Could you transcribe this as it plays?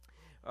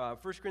1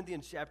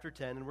 Corinthians chapter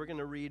 10, and we're going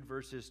to read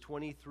verses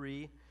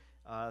 23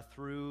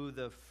 through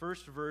the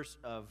first verse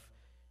of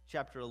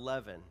chapter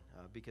 11,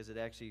 because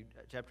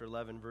chapter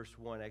 11, verse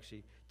 1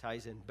 actually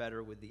ties in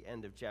better with the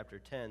end of chapter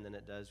 10 than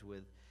it does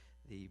with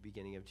the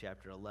beginning of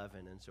chapter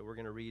 11. And so we're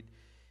going to read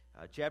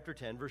chapter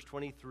 10, verse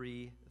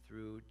 23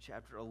 through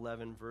chapter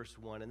 11, verse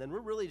 1. And then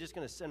we're really just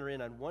going to center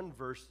in on one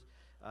verse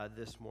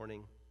this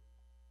morning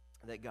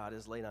that God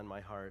has laid on my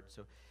heart.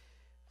 So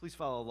please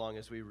follow along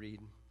as we read.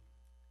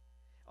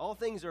 All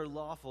things are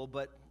lawful,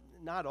 but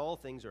not all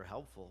things are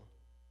helpful.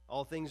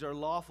 All things are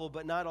lawful,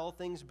 but not all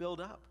things build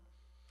up.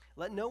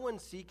 Let no one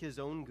seek his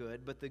own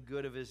good, but the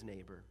good of his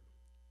neighbor.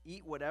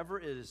 Eat whatever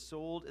is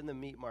sold in the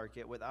meat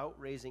market without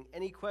raising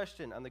any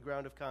question on the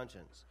ground of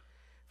conscience.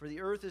 For the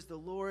earth is the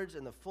Lord's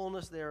and the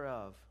fullness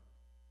thereof.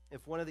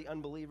 If one of the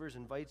unbelievers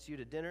invites you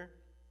to dinner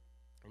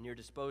and you're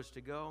disposed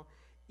to go,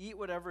 eat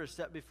whatever is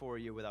set before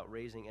you without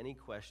raising any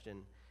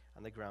question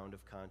on the ground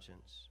of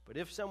conscience. But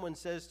if someone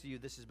says to you,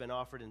 this has been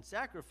offered in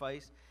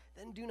sacrifice,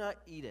 then do not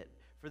eat it,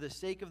 for the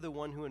sake of the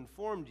one who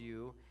informed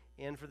you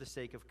and for the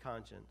sake of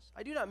conscience.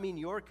 I do not mean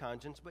your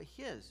conscience, but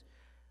his.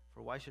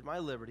 For why should my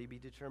liberty be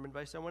determined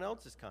by someone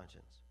else's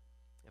conscience?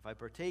 If I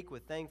partake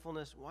with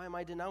thankfulness, why am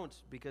I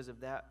denounced because of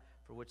that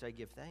for which I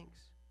give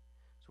thanks?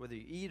 So whether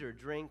you eat or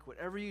drink,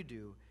 whatever you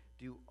do,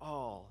 do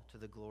all to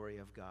the glory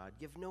of God.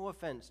 Give no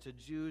offense to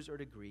Jews or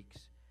to Greeks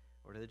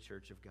or to the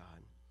church of God.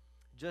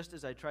 Just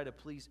as I try to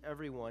please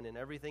everyone in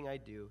everything I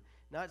do,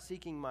 not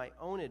seeking my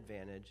own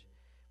advantage,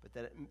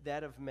 but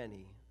that of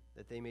many,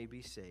 that they may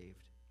be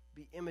saved.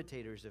 Be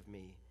imitators of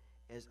me,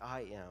 as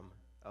I am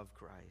of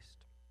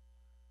Christ.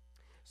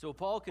 So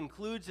Paul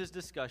concludes his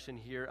discussion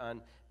here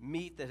on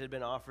meat that had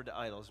been offered to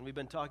idols. And we've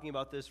been talking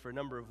about this for a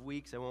number of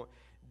weeks. I won't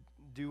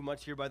do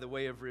much here by the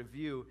way of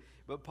review.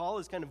 But Paul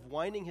is kind of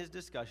winding his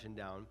discussion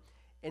down.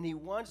 And he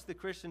wants the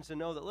Christians to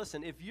know that,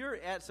 listen, if you're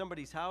at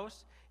somebody's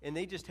house and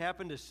they just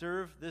happen to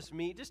serve this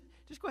meat, just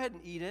go ahead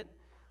and eat it.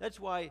 That's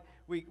why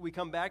we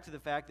come back to the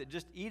fact that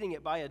just eating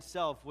it by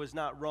itself was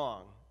not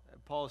wrong.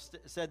 Paul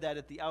said that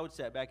at the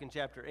outset back in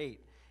chapter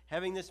 8.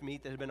 Having this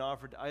meat that had been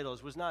offered to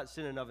idols was not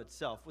sin in of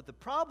itself. What the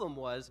problem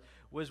was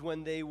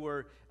when they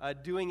were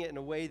doing it in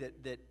a way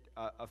that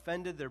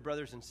offended their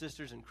brothers and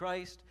sisters in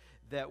Christ.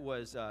 That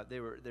was they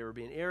were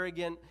being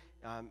arrogant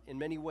in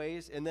many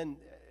ways. And then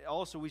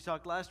also we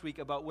talked last week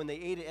about when they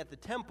ate it at the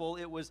temple,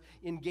 it was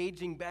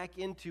engaging back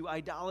into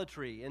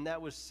idolatry, and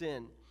that was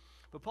sin.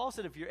 But Paul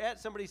said if you're at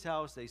somebody's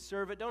house, they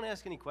serve it, don't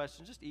ask any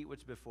questions, just eat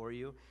what's before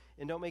you,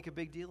 and don't make a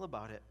big deal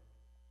about it.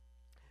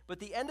 But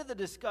the end of the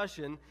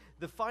discussion,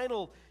 the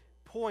final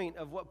point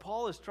of what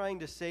Paul is trying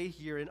to say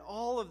here in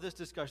all of this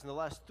discussion, the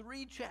last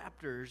 3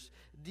 chapters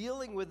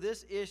dealing with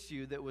this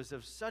issue that was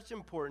of such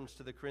importance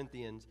to the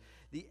Corinthians,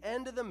 the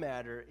end of the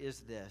matter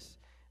is this.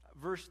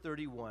 Verse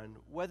 31,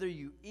 whether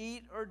you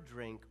eat or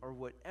drink or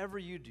whatever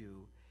you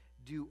do,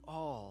 do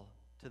all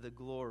to the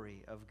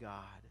glory of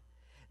God.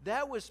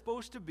 That was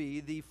supposed to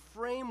be the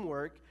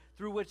framework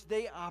through which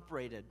they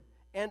operated,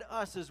 and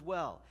us as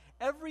well.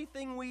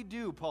 Everything we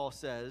do, Paul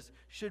says,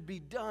 should be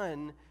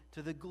done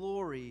to the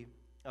glory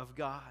of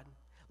God.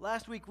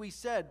 Last week we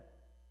said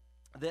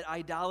that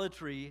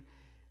idolatry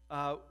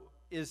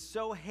is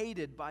so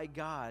hated by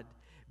God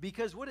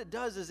because what it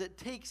does is it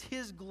takes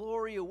His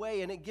glory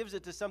away and it gives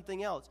it to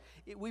something else.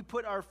 We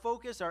put our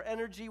focus, our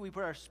energy, we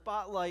put our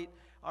spotlight,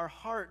 our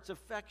heart's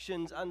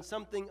affections on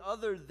something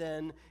other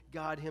than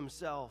God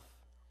Himself.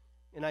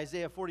 In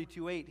Isaiah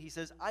 42:8, he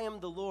says, I am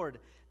the Lord,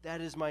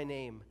 that is my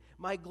name.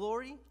 My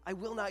glory I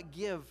will not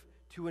give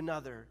to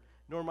another,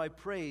 nor my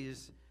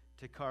praise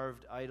to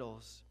carved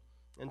idols.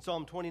 In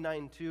Psalm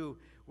 29:2,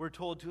 we're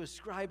told to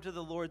ascribe to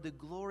the Lord the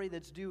glory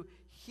that's due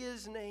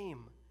His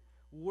name.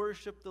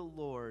 Worship the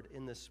Lord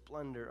in the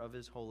splendor of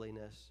His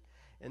holiness.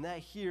 And that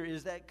here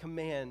is that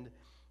command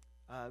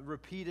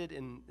repeated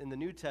in the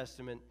New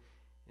Testament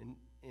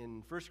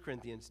in 1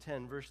 Corinthians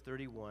 10, verse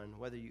 31.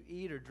 Whether you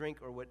eat or drink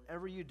or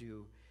whatever you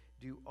do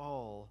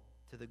all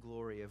to the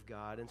glory of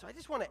God. And so I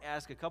just want to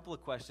ask a couple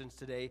of questions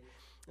today,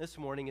 this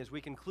morning, as we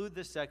conclude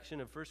this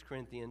section of 1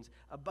 Corinthians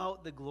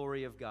about the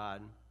glory of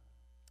God,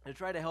 and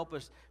try to help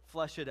us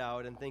flesh it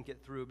out and think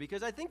it through.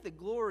 Because I think the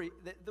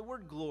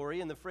word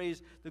glory and the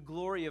phrase, the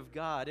glory of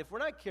God, if we're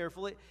not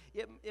careful,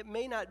 it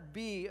may not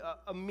be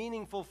a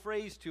meaningful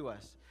phrase to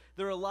us.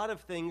 There are a lot of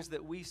things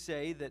that we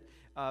say that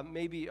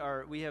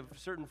we have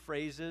certain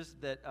phrases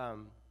that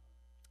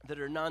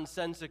are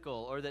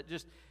nonsensical, or that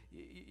just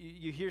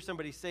you hear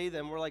somebody say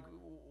them, we're like,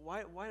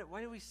 why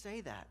do we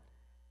say that?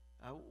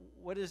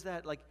 What is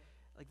that? Like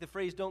the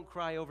phrase, don't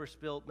cry over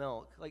spilt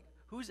milk. Like,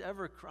 who's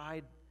ever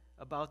cried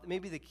about,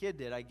 maybe the kid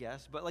did, I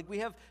guess, but like we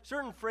have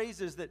certain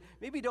phrases that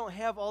maybe don't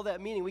have all that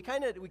meaning. We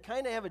kind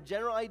of have a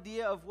general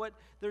idea of what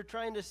they're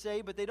trying to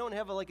say, but they don't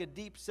have a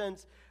deep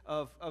sense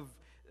of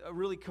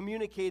really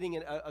communicating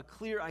a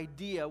clear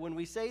idea when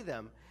we say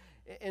them.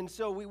 And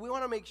so we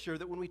want to make sure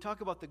that when we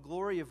talk about the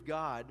glory of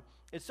God,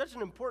 it's such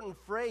an important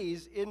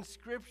phrase in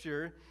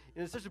Scripture,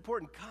 and it's such an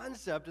important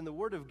concept in the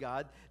Word of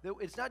God, that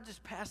it's not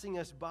just passing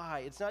us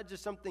by. It's not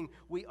just something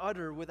we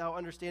utter without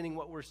understanding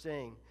what we're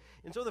saying.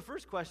 And so the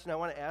first question I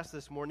want to ask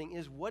this morning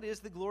is, what is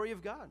the glory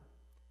of God?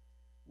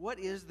 What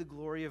is the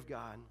glory of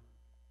God?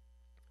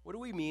 What do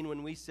we mean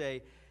when we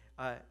say,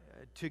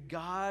 to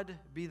God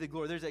be the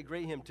glory? There's that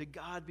great hymn, to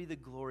God be the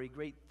glory,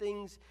 great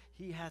things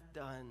he hath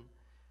done.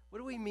 What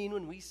do we mean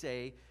when we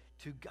say,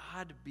 to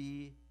God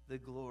be the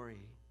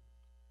glory?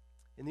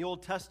 In the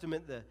Old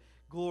Testament, the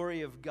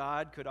glory of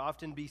God could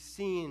often be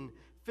seen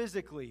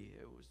physically.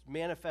 It was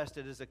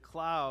manifested as a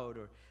cloud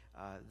or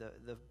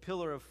the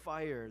pillar of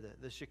fire.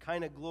 The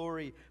Shekinah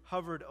glory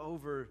hovered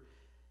over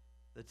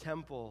the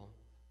temple.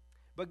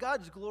 But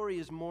God's glory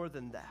is more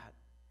than that.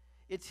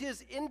 It's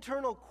his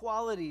internal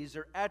qualities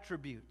or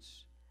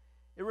attributes.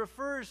 It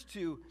refers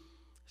to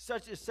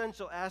such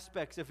essential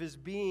aspects of his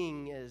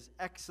being as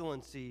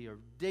excellency or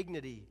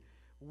dignity,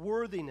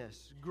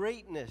 worthiness,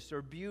 greatness,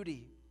 or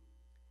beauty.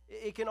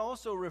 It can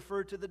also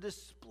refer to the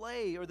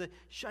display or the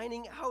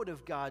shining out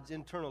of God's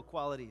internal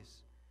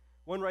qualities.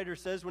 One writer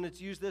says when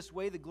it's used this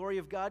way, the glory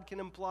of God can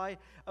imply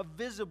a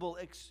visible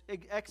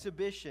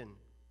exhibition,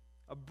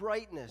 a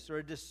brightness, or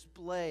a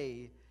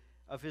display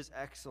of his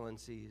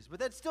excellencies. But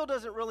that still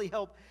doesn't really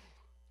help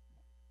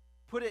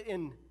put it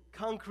in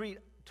concrete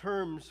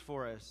terms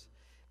for us.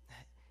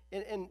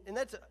 And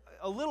that's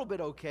a little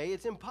bit okay.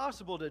 It's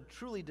impossible to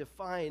truly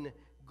define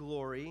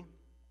glory.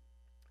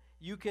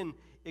 You can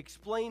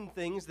explain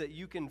things that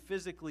you can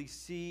physically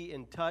see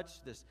and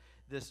touch,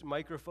 this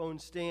microphone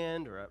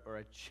stand or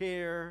a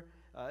chair.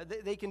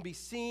 They can be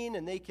seen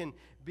and they can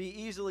be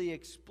easily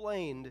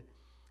explained.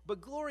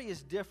 But glory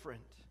is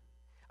different.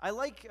 I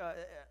like,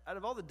 out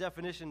of all the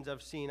definitions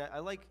I've seen, I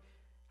like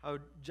how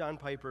John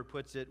Piper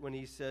puts it when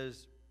he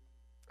says,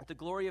 the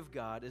glory of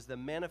God is the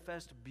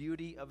manifest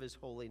beauty of his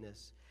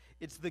holiness.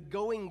 It's the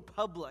going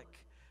public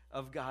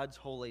of God's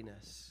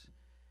holiness.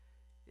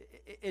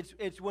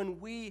 It's when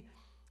we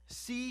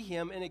see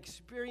him and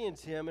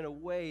experience him in a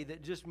way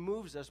that just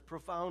moves us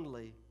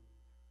profoundly.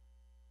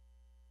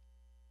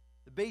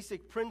 The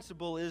basic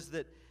principle is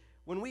that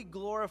when we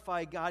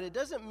glorify God, it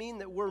doesn't mean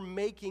that we're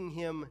making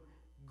him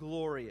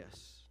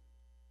glorious.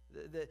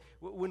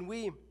 When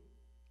we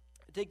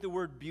take the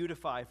word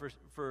beautify,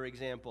 for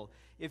example,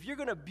 if you're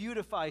going to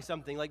beautify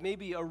something, like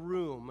maybe a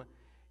room,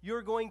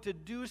 you're going to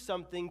do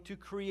something to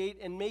create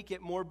and make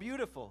it more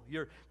beautiful.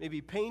 You're maybe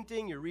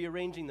painting, you're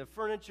rearranging the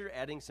furniture,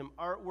 adding some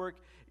artwork,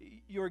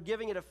 you're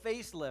giving it a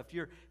facelift,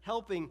 you're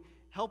helping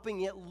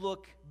it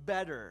look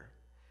better.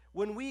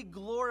 When we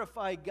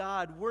glorify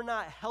God, we're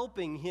not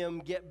helping him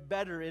get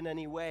better in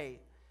any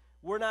way.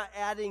 We're not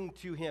adding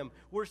to him.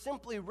 We're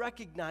simply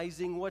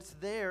recognizing what's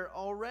there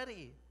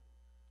already.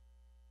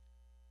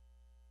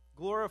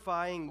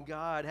 Glorifying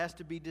God has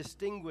to be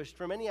distinguished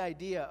from any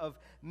idea of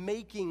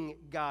making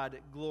God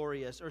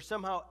glorious or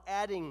somehow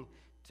adding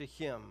to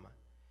him.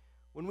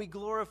 When we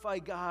glorify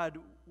God,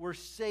 we're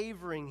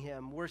savoring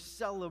him, we're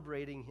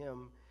celebrating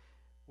him,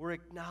 we're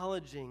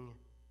acknowledging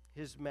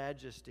his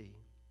majesty.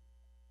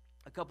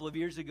 A couple of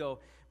years ago,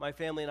 my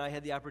family and I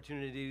had the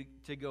opportunity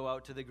to go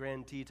out to the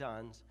Grand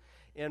Tetons.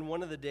 And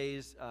one of the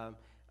days,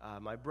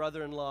 my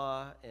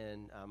brother-in-law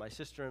and my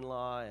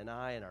sister-in-law and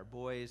I and our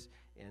boys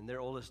and their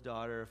oldest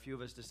daughter, a few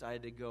of us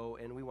decided to go,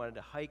 and we wanted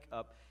to hike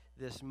up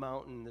this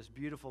mountain, this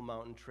beautiful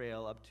mountain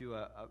trail up to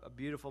a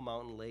beautiful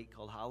mountain lake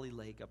called Holly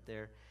Lake up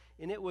there.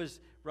 And it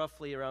was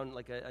roughly around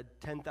like a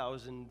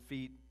 10,000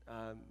 feet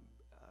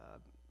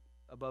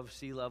above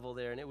sea level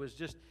there. And it was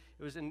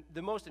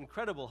the most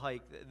incredible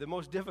hike, the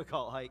most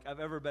difficult hike I've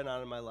ever been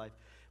on in my life.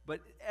 But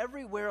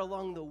everywhere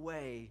along the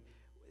way,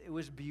 it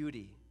was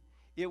beauty.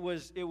 It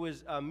was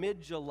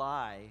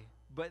mid-July,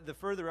 but the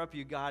further up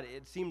you got,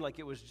 it seemed like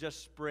it was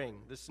just spring.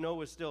 The snow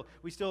was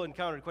we still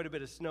encountered quite a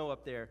bit of snow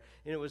up there,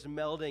 and it was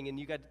melting, and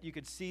you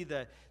could see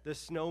the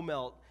snow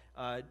melt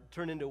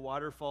turn into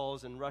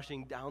waterfalls and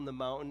rushing down the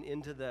mountain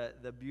into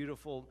the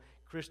beautiful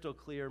crystal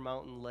clear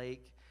mountain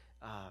lake.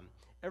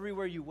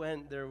 Everywhere you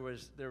went, there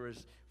was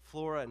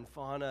flora and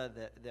fauna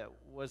that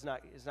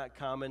is not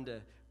common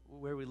to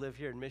where we live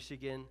here in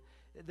Michigan.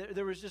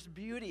 There was just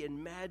beauty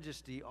and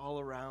majesty all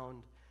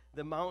around.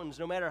 The mountains,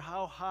 no matter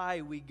how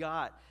high we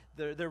got,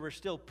 there were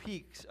still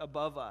peaks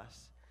above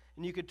us.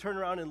 And you could turn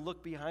around and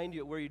look behind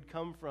you at where you'd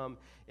come from,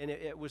 and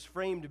it was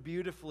framed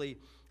beautifully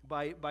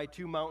by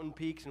two mountain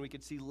peaks, and we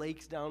could see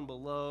lakes down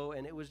below,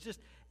 and it was just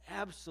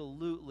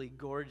absolutely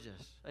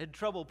gorgeous. I had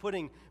trouble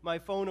putting my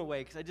phone away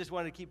because I just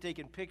wanted to keep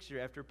taking picture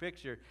after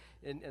picture,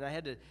 and I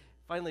had to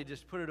finally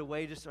just put it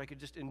away just so I could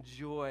just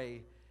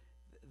enjoy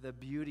the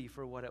beauty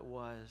for what it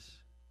was.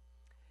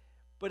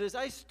 But as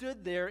I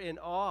stood there in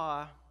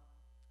awe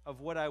of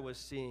what I was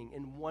seeing,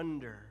 in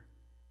wonder,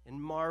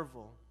 in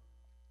marvel,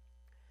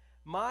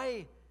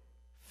 my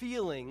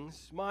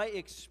feelings, my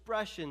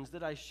expressions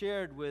that I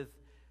shared with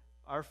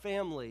our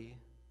family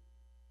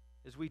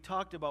as we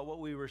talked about what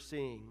we were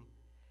seeing,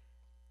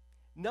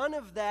 none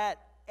of that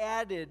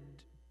added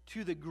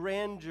to the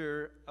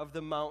grandeur of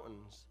the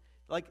mountains.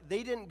 Like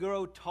they didn't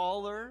grow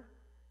taller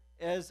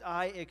as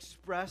I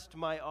expressed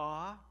my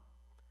awe.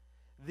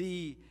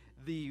 The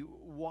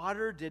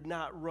water did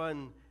not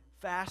run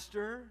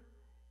faster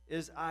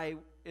as I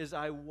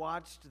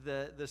watched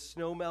the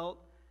snow melt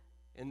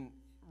and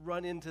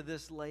run into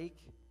this lake.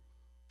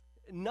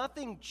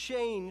 Nothing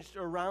changed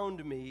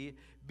around me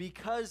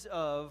because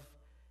of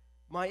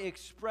my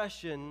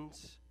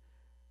expressions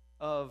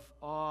of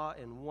awe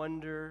and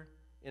wonder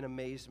and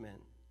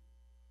amazement.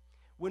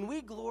 When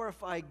we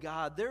glorify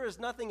God, there is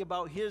nothing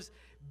about His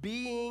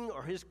being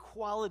or His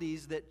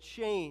qualities that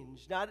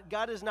change.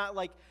 God is not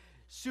like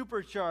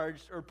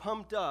supercharged or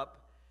pumped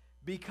up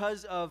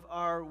because of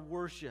our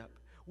worship.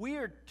 We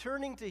are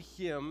turning to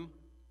Him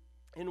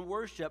in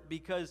worship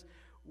because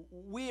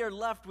we are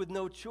left with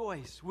no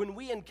choice. When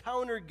we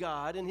encounter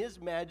God and His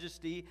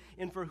majesty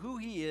and for who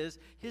He is,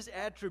 His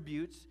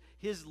attributes,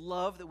 His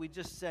love that we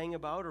just sang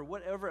about, or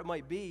whatever it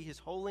might be, His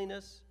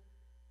holiness,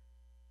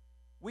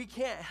 we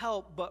can't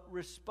help but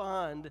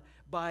respond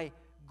by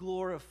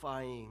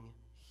glorifying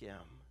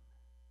Him.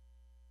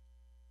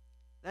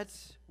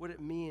 That's what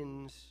it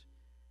means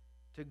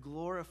to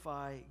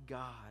glorify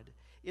God.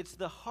 It's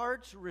the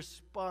heart's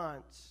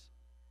response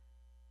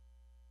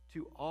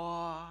to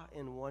awe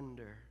and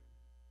wonder.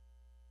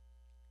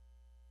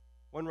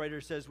 One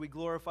writer says, we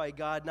glorify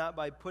God not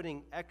by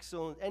putting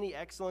any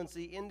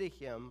excellency into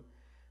Him,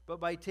 but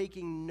by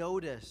taking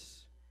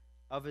notice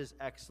of His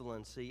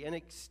excellency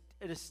and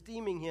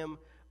esteeming Him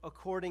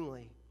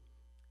accordingly,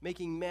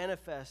 making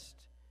manifest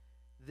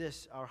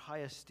this our high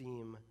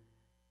esteem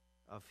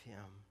of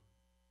Him.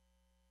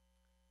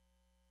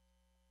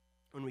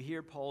 When we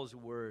hear Paul's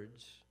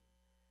words,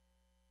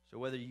 so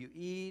whether you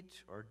eat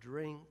or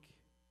drink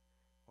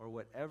or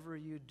whatever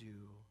you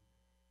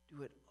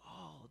do it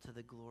all to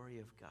the glory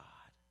of God.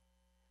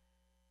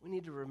 We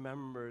need to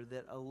remember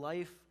that a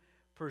life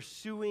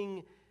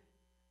pursuing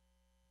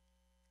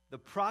the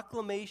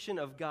proclamation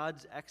of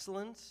God's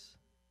excellence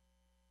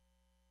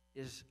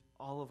is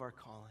all of our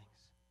callings.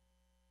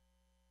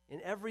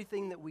 In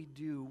everything that we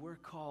do, we're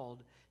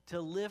called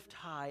to lift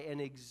high and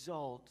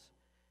exalt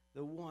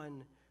the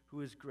one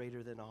who is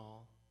greater than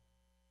all.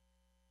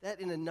 That,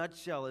 in a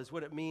nutshell, is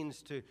what it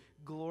means to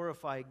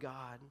glorify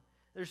God.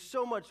 There's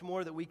so much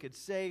more that we could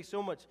say,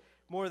 so much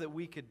more that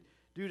we could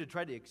do to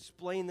try to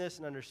explain this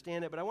and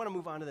understand it, but I want to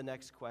move on to the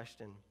next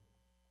question.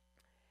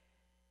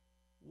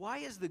 Why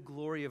is the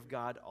glory of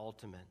God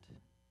ultimate?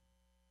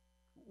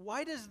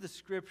 Why does the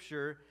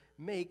Scripture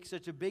make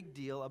such a big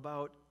deal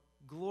about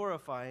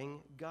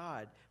glorifying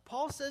God?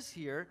 Paul says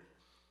here,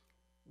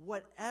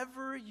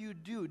 whatever you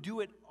do, do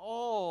it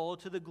all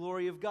to the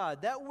glory of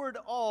God. That word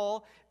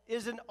all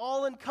is an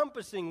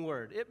all-encompassing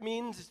word. It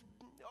means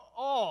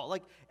all,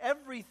 like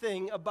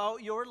everything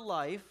about your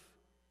life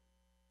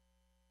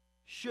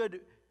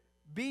should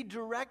be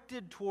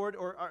directed toward,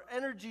 or our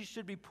energy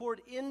should be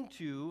poured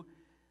into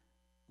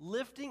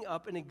lifting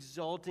up and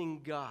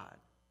exalting God.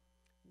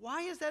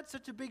 Why is that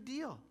such a big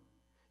deal?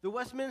 The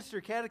Westminster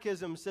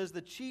Catechism says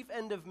the chief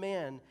end of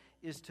man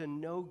is to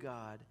know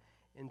God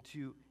and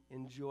to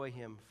enjoy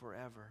Him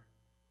forever.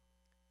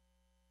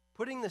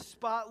 Putting the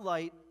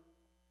spotlight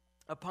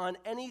upon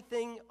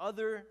anything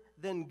other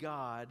than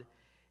God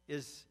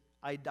is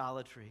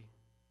idolatry.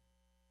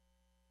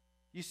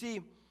 You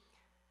see,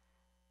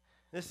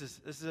 this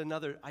is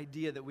another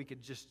idea that we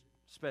could just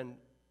spend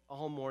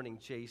all morning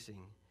chasing.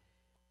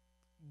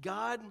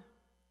 God,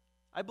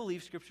 I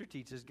believe Scripture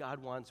teaches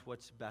God wants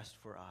what's best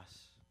for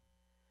us.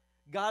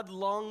 God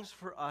longs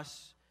for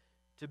us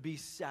to be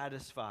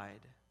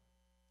satisfied.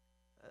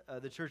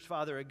 The church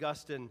father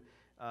Augustine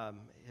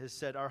has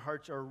said, our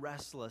hearts are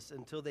restless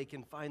until they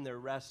can find their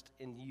rest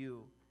in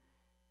you.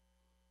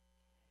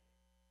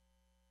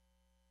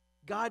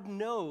 God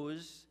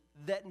knows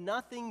that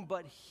nothing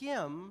but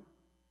Him,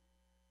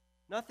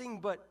 nothing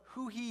but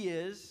who He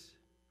is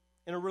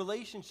in a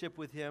relationship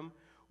with Him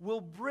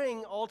will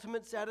bring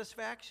ultimate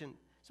satisfaction.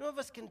 Some of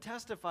us can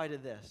testify to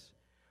this.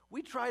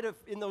 We try to,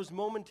 in those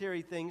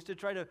momentary things, to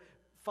try to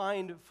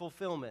find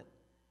fulfillment.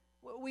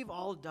 We've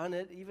all done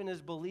it, even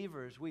as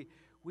believers.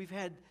 We've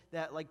had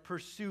that like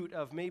pursuit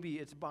of maybe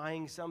it's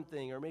buying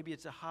something or maybe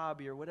it's a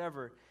hobby or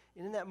whatever.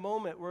 And in that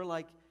moment, we're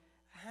like,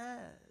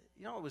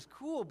 it was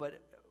cool, but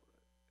it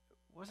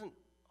wasn't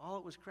all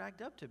it was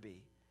cracked up to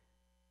be.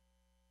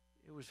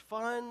 It was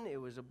fun, it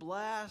was a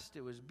blast,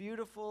 it was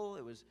beautiful,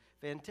 it was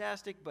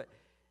fantastic, but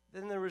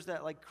then there was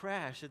that like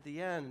crash at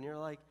the end, and you're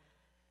like,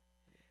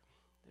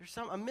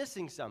 I'm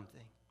missing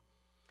something.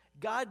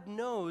 God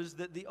knows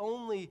that the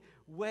only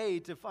way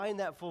to find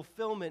that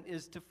fulfillment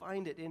is to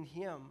find it in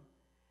Him.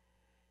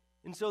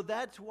 And so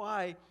that's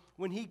why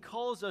when He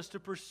calls us to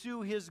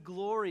pursue His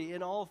glory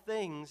in all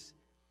things,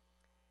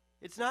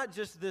 it's not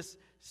just this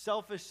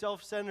selfish,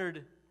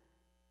 self-centered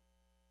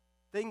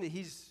thing that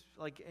He's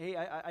like, hey,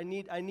 I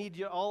need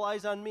you, all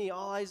eyes on me,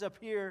 all eyes up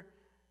here.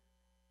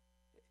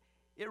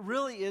 It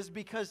really is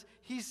because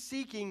He's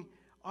seeking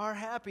our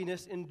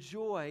happiness and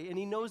joy, and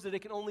He knows that it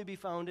can only be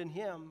found in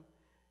Him.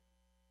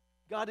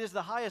 God is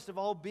the highest of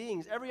all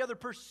beings. Every other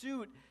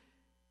pursuit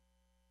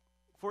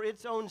for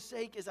its own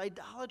sake is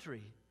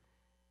idolatry.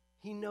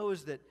 He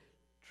knows that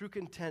true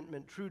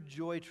contentment, true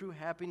joy, true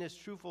happiness,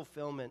 true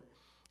fulfillment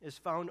is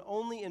found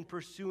only in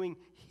pursuing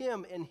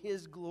Him and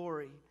His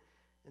glory.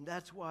 And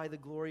that's why the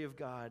glory of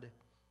God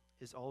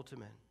is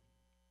ultimate.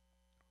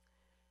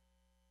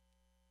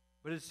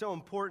 But it's so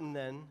important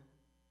then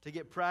to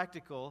get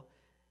practical,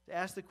 to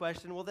ask the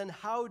question, well then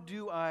how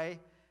do I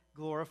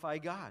glorify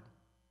God?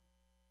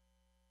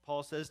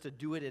 Paul says to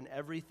do it in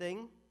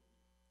everything.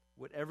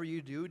 Whatever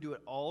you do, do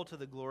it all to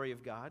the glory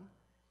of God.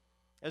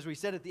 As we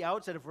said at the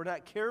outset, if we're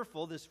not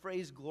careful, this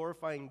phrase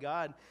glorifying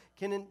God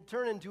can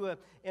turn into an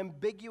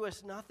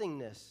ambiguous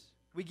nothingness.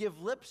 We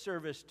give lip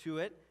service to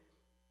it,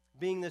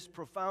 being this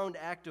profound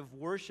act of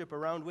worship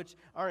around which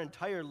our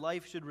entire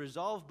life should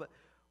resolve, but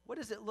what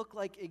does it look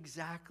like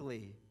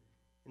exactly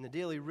in the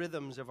daily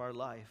rhythms of our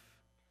life?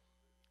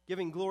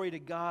 Giving glory to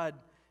God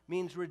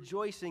means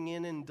rejoicing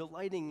in and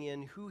delighting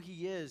in who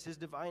He is, His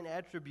divine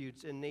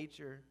attributes and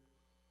nature.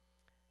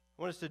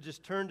 I want us to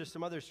just turn to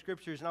some other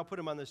scriptures, and I'll put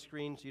them on the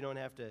screen so you don't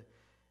have to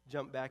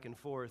jump back and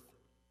forth,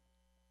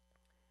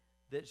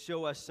 that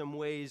show us some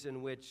ways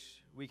in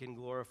which we can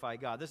glorify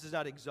God. This is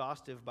not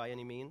exhaustive by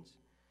any means,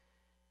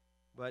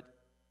 but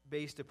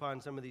based upon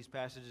some of these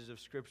passages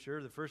of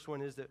Scripture. The first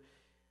one is that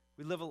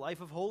we live a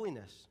life of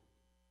holiness,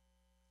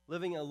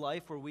 living a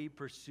life where we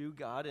pursue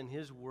God and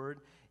His Word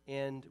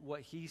and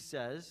what He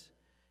says.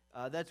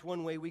 That's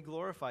one way we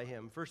glorify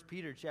Him. 1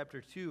 Peter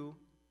chapter 2,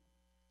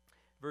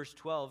 verse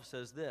 12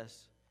 says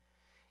this,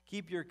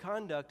 "Keep your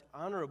conduct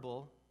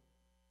honorable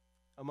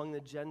among the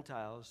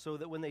Gentiles, so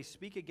that when they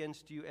speak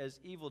against you as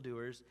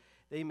evildoers,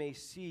 they may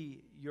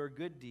see your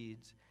good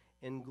deeds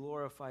and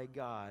glorify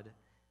God."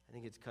 I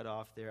think it's cut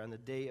off there, "on the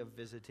day of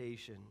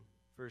visitation."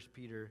 1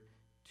 Peter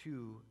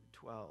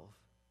 2:12.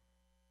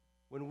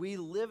 When we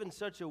live in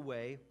such a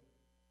way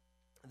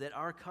that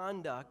our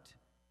conduct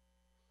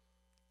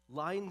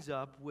lines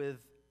up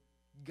with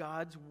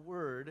God's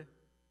Word,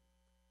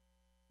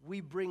 we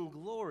bring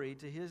glory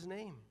to His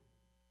name.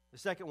 The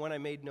second one I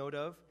made note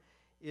of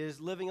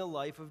is living a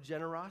life of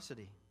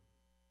generosity.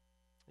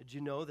 Did you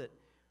know that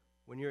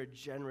when you're a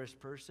generous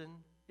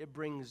person, it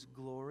brings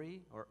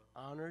glory or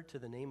honor to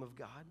the name of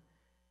God?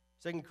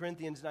 2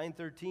 Corinthians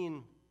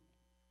 9:13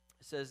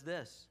 says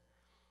this,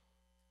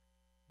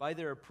 "By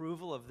their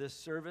approval of this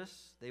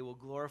service, they will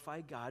glorify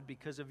God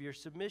because of your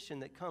submission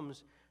that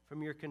comes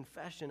from your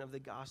confession of the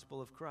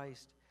gospel of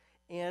Christ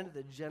and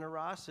the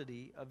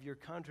generosity of your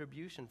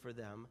contribution for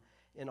them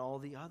and all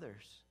the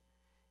others."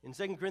 In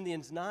 2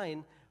 Corinthians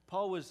 9,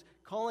 Paul was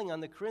calling on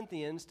the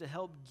Corinthians to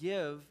help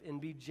give and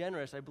be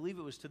generous. I believe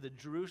it was to the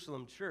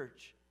Jerusalem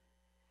church.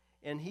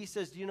 And he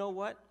says, do you know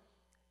what?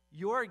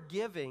 Your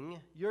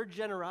giving, your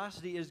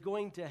generosity is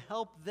going to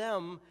help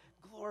them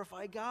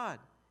glorify God.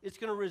 It's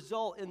going to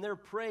result in their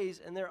praise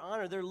and their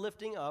honor, their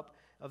lifting up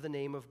of the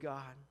name of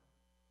God.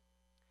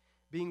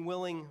 Being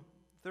willing,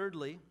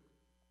 thirdly,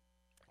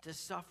 to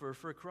suffer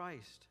for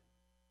Christ.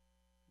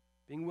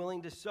 Being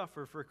willing to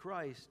suffer for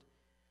Christ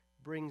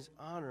brings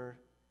honor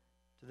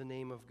to the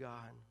name of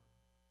God.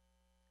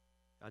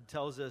 God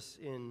tells us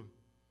in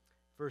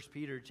 1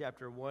 Peter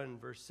chapter 1,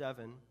 verse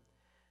 7,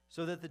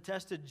 "So that the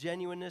tested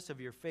genuineness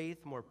of your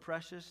faith, more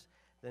precious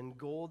than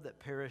gold that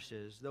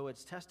perishes, though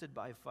it's tested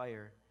by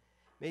fire,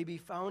 may be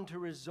found to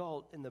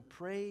result in the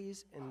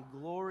praise and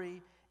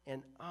glory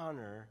and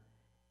honor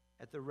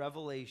at the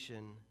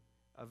revelation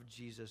of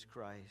Jesus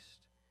Christ."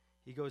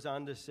 He goes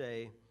on to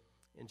say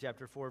in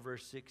chapter 4,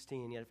 verse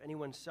 16, "Yet if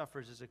anyone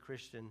suffers as a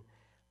Christian,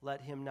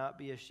 let him not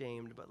be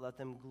ashamed, but let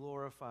him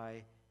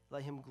glorify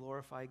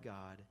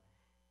God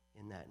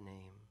in that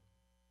name."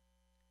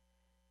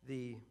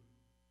 The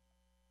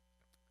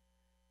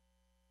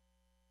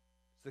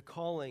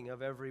calling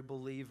of every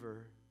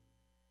believer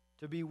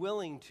to be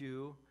willing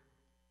to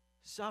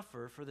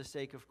suffer for the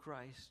sake of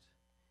Christ.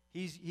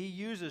 He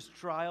uses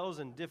trials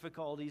and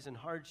difficulties and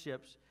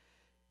hardships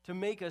to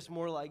make us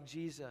more like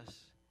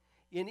Jesus.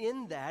 And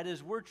in that,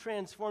 as we're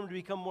transformed to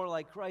become more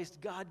like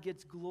Christ, God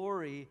gets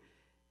glory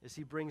as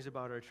He brings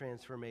about our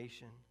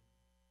transformation.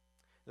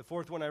 The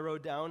fourth one I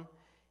wrote down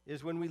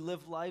is when we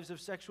live lives of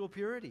sexual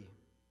purity.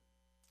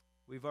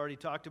 We've already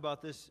talked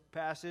about this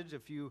passage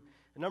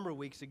a number of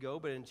weeks ago,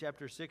 but in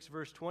chapter 6,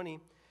 verse 20,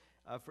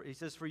 he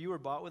says, "For you were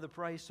bought with a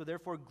price, so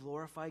therefore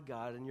glorify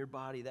God in your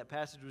body." That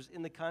passage was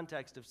in the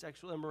context of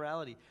sexual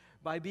immorality.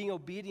 By being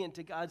obedient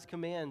to God's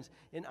commands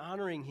and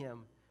honoring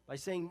Him, by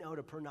saying no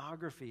to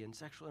pornography and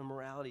sexual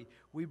immorality,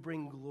 we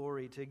bring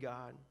glory to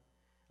God.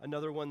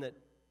 Another one that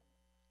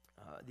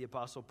the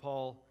Apostle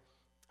Paul,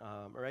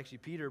 or actually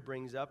Peter,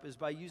 brings up is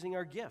by using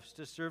our gifts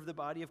to serve the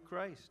body of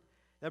Christ.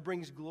 That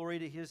brings glory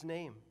to His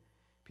name.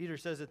 Peter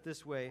says it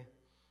this way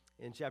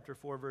in chapter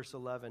 4, verse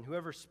 11,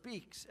 "Whoever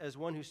speaks as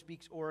one who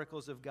speaks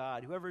oracles of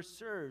God, whoever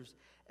serves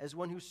as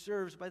one who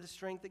serves by the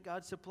strength that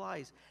God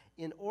supplies,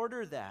 in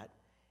order that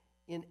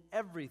in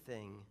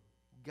everything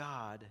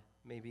God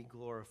may be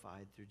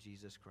glorified through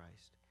Jesus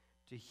Christ.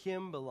 To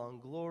Him belong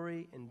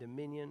glory and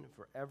dominion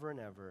forever and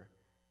ever.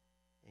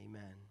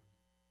 Amen."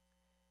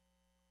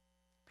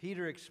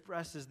 Peter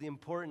expresses the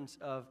importance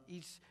of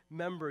each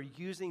member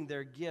using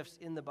their gifts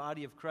in the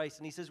body of Christ.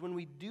 And he says, when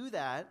we do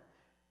that,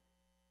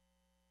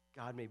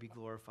 God may be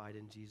glorified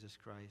in Jesus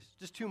Christ.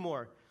 Just two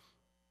more.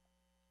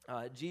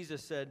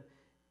 Jesus said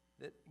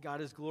that God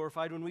is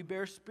glorified when we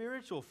bear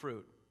spiritual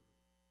fruit.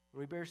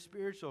 When we bear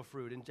spiritual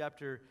fruit. In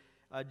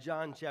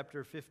John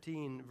chapter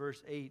 15,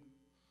 verse 8,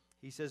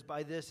 he says,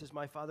 by this is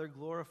my Father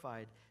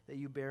glorified, that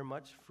you bear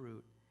much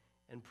fruit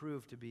and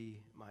prove to be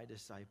my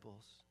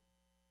disciples.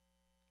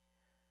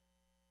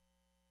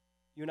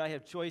 You and I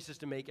have choices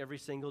to make every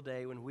single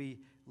day when we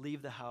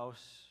leave the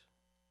house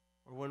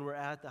or when we're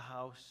at the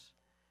house.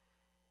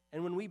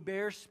 And when we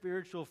bear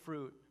spiritual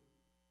fruit,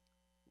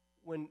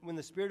 when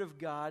the Spirit of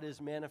God is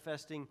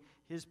manifesting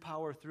His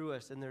power through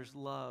us, and there's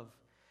love,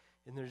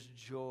 and there's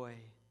joy,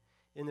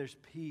 and there's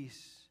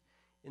peace,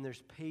 and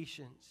there's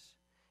patience,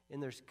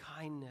 and there's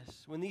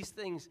kindness, when these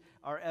things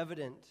are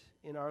evident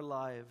in our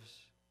lives,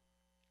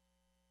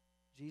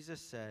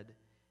 Jesus said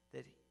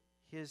that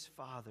His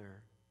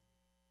Father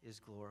is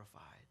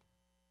glorified.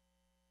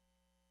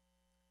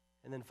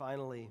 And then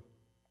finally,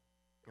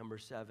 number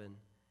 7,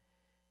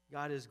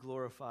 God is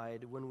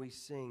glorified when we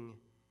sing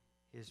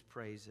His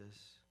praises.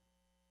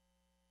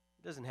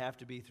 It doesn't have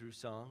to be through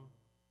song.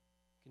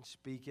 You can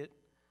speak it.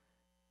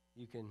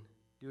 You can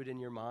do it in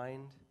your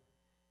mind.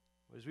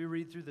 As we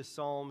read through the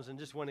Psalms, and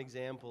just one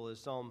example is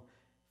Psalm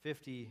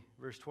 50,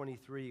 verse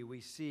 23,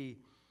 we see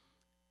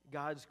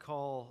God's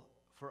call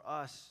for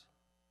us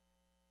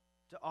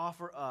to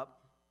offer up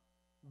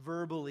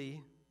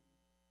verbally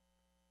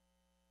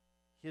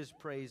His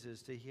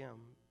praises to Him.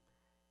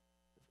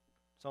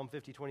 Psalm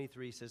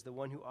 50:23 says, the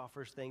one who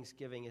offers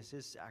thanksgiving as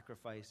his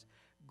sacrifice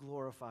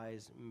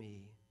glorifies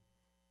me.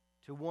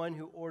 To one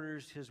who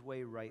orders his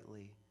way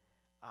rightly,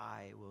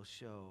 I will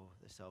show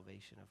the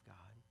salvation of God.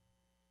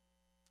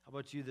 How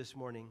about you this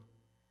morning?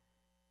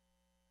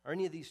 Are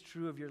any of these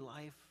true of your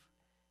life?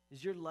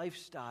 Is your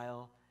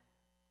lifestyle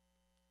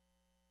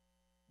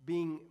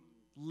being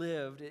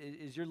lived?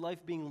 Is your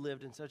life being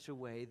lived in such a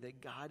way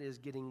that God is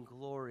getting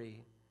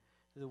glory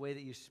through the way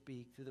that you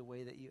speak, through the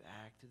way that you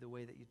act, through the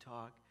way that you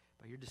talk,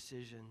 by your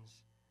decisions?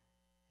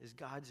 Is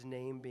God's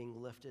name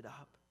being lifted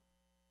up?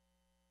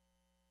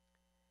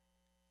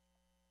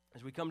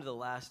 As we come to the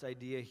last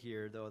idea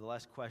here, though, the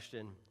last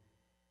question,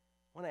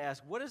 I want to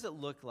ask, what does it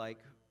look like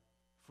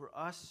for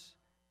us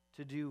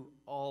to do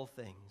all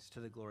things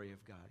to the glory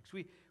of God?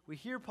 Because we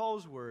hear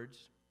Paul's words.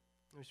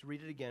 Let's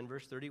read it again,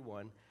 verse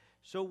 31.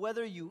 So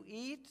whether you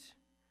eat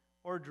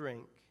or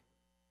drink,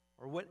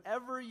 or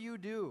whatever you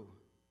do,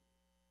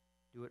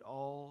 do it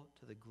all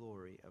to the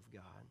glory of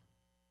God.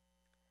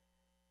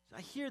 So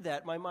I hear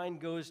that, my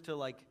mind goes to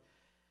like,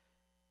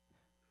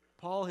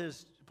 Paul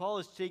has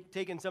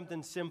taken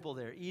something simple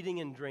there, eating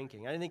and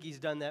drinking. I think he's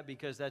done that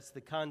because that's the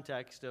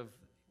context of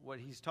what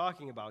he's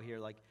talking about here.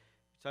 Like,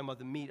 he's talking about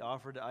the meat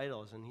offered to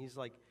idols. And he's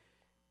like,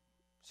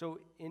 so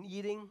in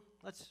eating,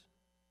 let's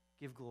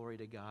give glory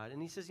to God.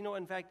 And he says,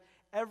 in fact,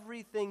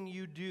 everything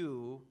you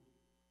do,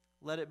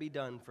 let it be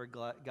done for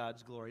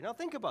God's glory. Now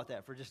think about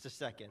that for just a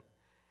second.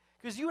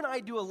 Because you and I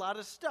do a lot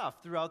of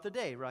stuff throughout the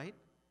day, right?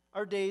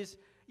 Our days,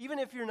 even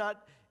if you're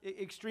not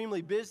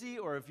extremely busy,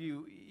 or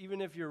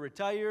even if you're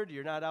retired,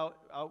 you're not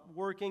out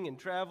working and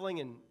traveling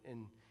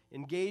and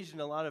engaged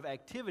in a lot of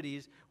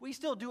activities, we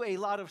still do a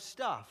lot of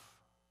stuff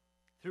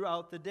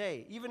throughout the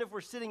day. Even if we're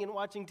sitting and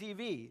watching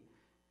TV,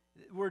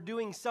 we're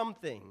doing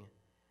something.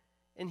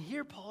 And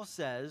here Paul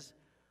says,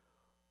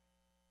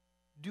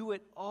 do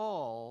it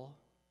all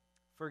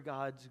for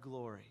God's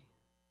glory.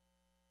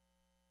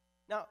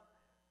 Now,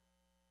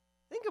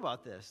 think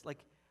about this.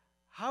 Like,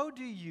 how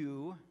do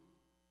you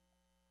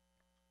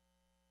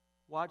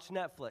watch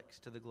Netflix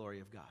to the glory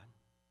of God?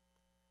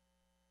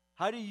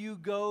 How do you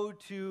go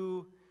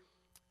to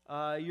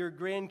your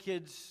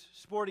grandkids'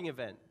 sporting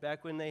event,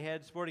 back when they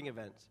had sporting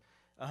events,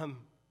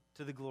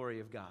 to the glory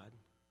of God?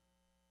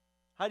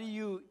 How do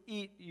you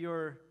eat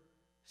your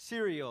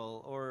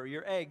cereal or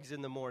your eggs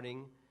in the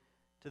morning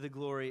to the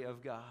glory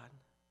of God?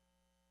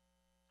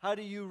 How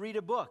do you read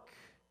a book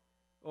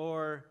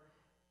or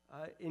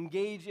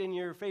engage in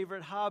your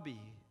favorite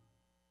hobby,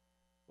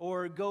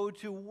 or go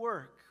to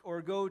work,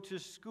 or go to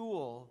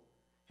school,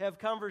 have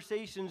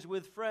conversations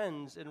with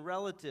friends and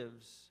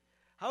relatives?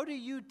 How do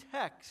you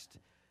text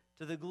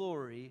to the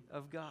glory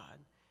of God?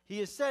 He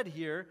has said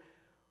here,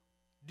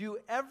 do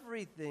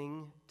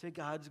everything to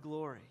God's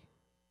glory.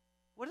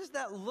 What does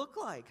that look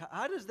like?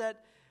 How does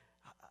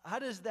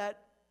that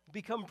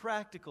become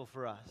practical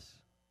for us?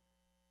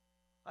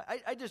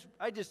 I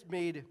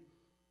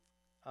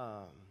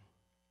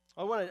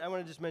want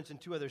to just mention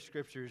two other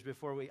scriptures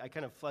before I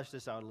kind of flesh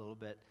this out a little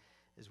bit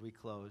as we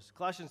close.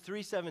 Colossians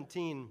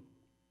 3:17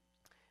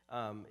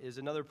 is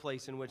another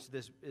place in which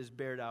this is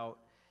bared out.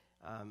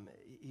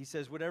 He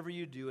says, whatever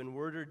you do in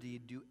word or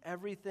deed, do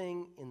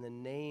everything in the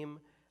name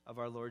of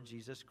our Lord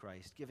Jesus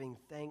Christ, giving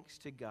thanks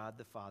to God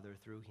the Father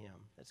through Him.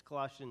 That's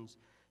Colossians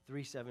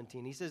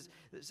 3:17. He says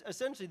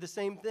essentially the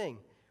same thing.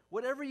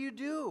 Whatever you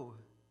do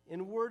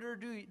in word or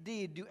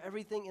deed, do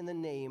everything in the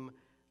name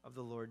of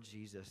the Lord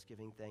Jesus,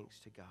 giving thanks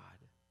to God.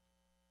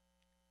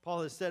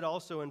 Paul has said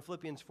also in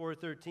Philippians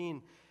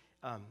 4:13,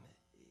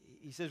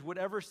 he says,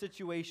 whatever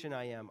situation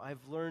I am,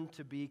 I've learned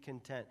to be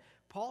content.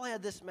 Paul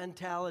had this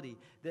mentality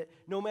that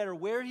no matter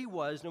where he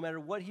was, no matter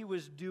what he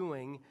was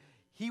doing,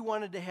 he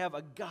wanted to have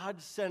a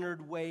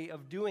God-centered way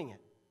of doing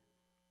it.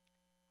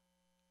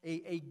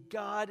 A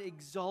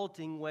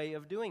God-exalting way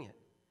of doing it.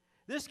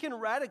 This can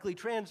radically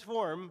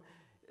transform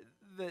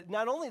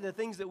not only the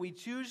things that we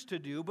choose to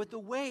do, but the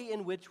way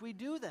in which we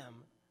do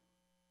them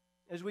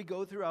as we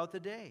go throughout the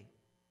day.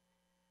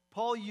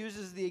 Paul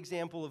uses the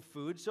example of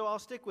food, so I'll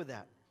stick with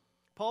that.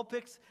 Paul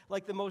picks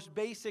like the most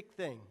basic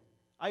thing.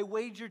 I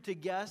wager to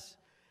guess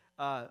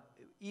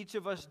each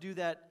of us do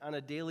that on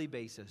a daily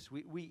basis.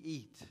 We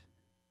eat.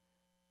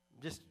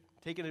 Just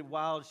taking a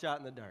wild shot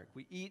in the dark.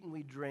 We eat and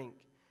we drink.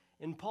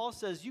 And Paul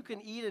says you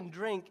can eat and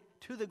drink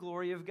to the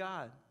glory of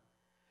God.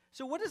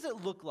 So what does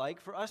it look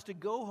like for us to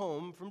go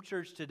home from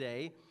church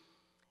today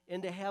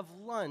and to have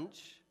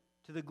lunch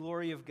to the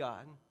glory of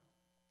God?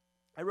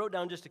 I wrote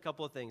down just a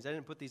couple of things. I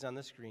didn't put these on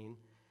the screen.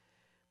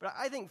 But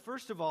I think,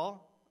 first of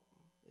all,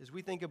 as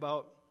we think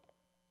about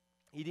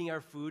eating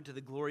our food to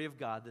the glory of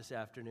God this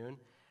afternoon,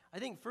 I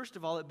think, first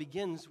of all, it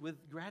begins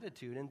with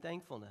gratitude and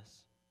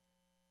thankfulness.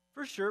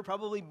 For sure,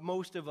 probably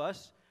most of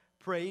us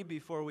pray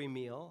before we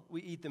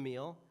eat the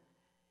meal,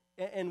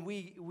 and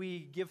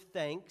we give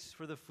thanks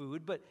for the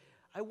food, but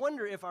I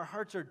wonder if our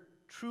hearts are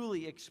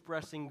truly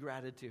expressing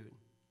gratitude.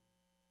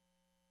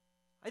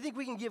 I think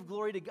we can give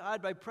glory to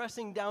God by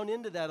pressing down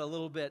into that a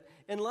little bit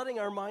and letting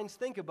our minds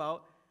think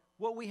about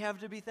what we have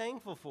to be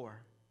thankful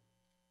for.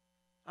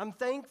 I'm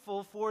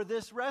thankful for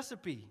this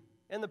recipe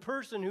and the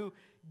person who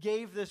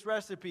gave this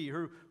recipe,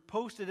 who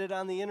posted it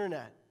on the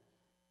internet.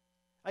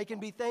 I can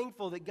be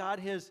thankful that God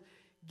has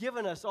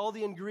given us all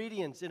the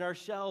ingredients in our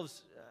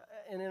shelves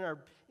and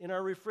in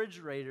our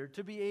refrigerator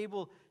to be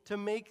able to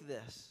make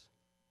this.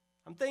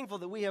 I'm thankful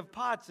that we have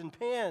pots and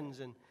pans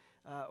and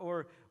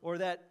or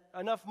that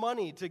enough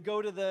money to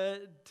go to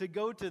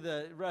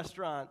the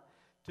restaurant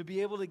to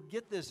be able to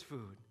get this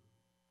food.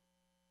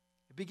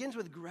 It begins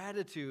with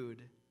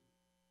gratitude.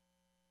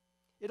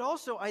 It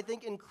also, I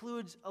think,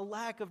 includes a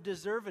lack of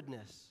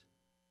deservedness.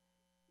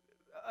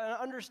 An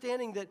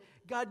understanding that,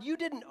 God, you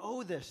didn't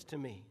owe this to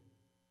me.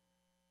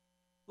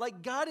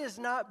 Like, God is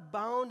not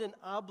bound and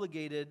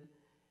obligated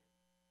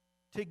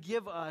to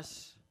give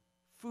us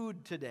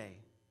food today.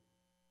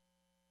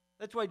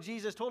 That's why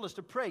Jesus told us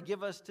to pray,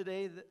 give us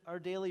today our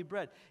daily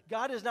bread.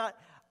 God is not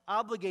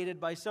obligated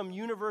by some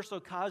universal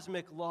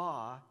cosmic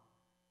law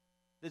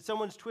that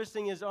someone's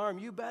twisting his arm.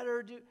 You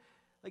better do.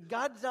 Like,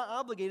 God's not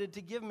obligated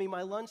to give me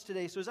my lunch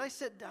today. So as I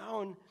sit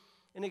down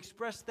and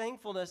express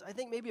thankfulness, I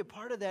think maybe a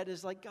part of that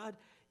is like, God,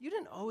 you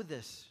didn't owe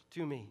this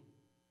to me.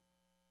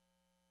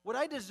 What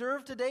I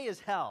deserve today is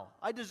hell.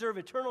 I deserve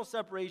eternal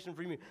separation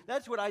from you.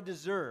 That's what I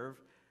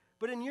deserve.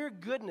 But in your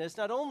goodness,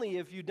 not only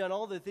have you done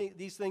all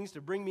these things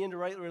to bring me into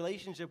right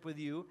relationship with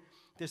you,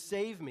 to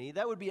save me,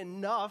 that would be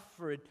enough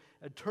for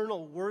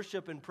eternal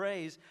worship and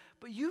praise,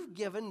 but you've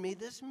given me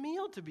this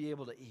meal to be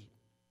able to eat.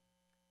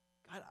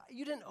 God,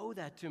 you didn't owe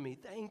that to me.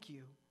 Thank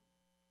you.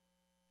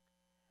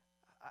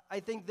 I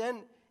think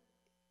then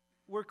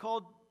we're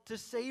called to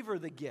savor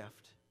the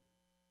gift,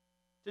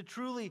 to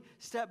truly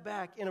step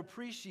back and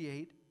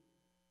appreciate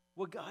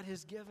what God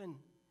has given.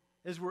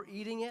 As we're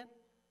eating it,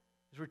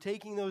 as we're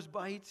taking those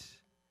bites,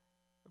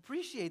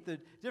 appreciate the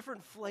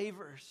different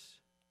flavors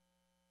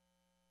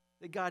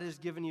that God has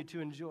given you to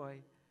enjoy.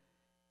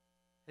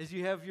 As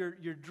you have your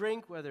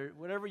drink,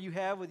 whatever you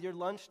have with your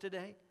lunch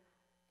today,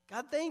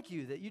 God, thank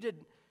you that you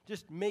didn't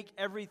just make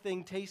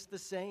everything taste the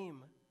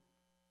same.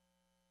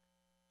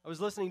 I was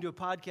listening to a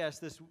podcast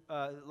this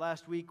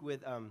last week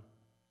with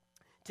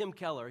Tim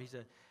Keller. He's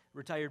a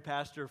retired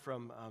pastor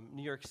from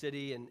New York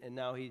City, and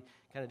now he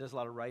kind of does a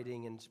lot of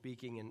writing and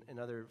speaking and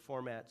other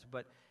formats.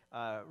 But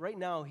right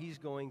now he's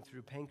going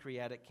through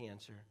pancreatic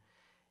cancer,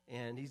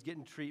 and he's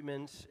getting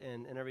treatments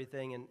and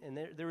everything. And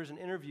there was an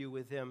interview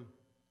with him,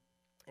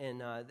 and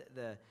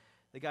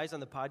the guys on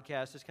the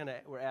podcast just kind of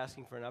were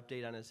asking for an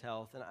update on his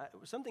health. And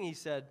something he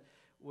said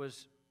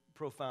was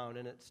profound,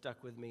 and it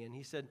stuck with me. And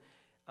he said,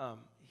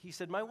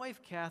 my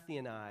wife Kathy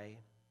and I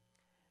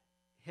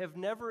have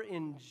never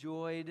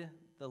enjoyed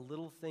the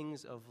little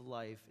things of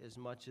life as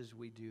much as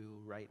we do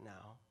right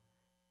now.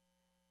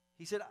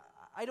 He said,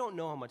 I don't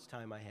know how much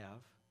time I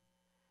have,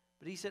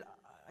 but he said,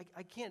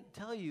 I can't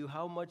tell you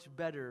how much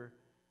better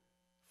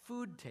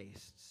food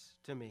tastes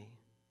to me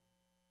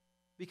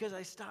because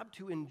I stopped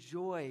to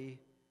enjoy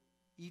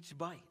each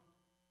bite.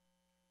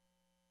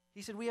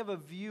 He said, we have a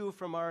view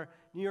from our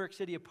New York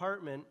City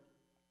apartment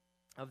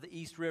of the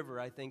East River,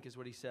 I think is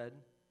what he said.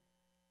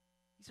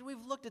 He said,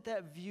 we've looked at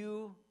that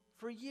view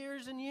for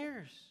years and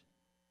years.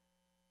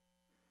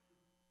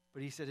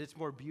 But he said, it's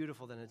more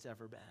beautiful than it's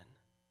ever been.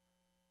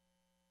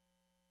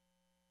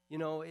 You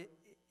know,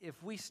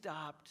 if we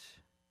stopped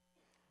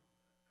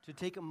to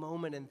take a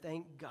moment and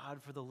thank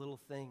God for the little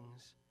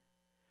things,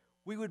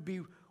 we would be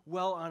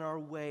well on our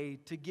way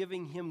to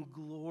giving him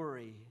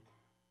glory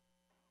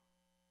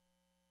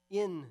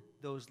in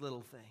those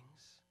little things.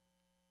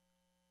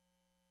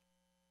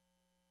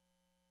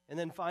 And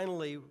then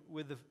finally,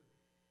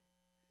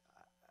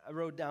 I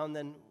wrote down,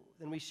 then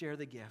we share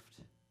the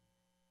gift.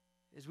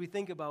 As we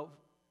think about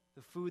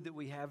the food that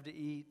we have to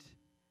eat,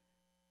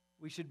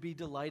 we should be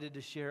delighted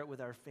to share it with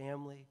our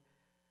family.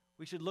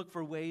 We should look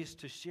for ways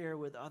to share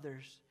with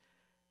others,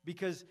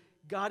 because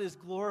God is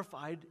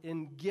glorified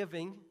in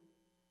giving,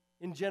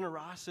 in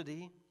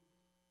generosity.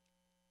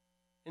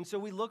 And so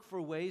we look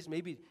for ways,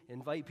 maybe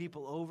invite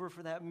people over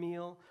for that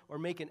meal, or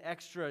make an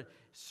extra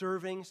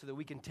serving so that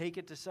we can take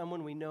it to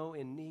someone we know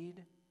in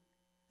need.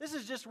 This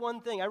is just one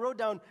thing. I wrote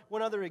down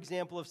one other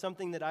example of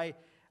something that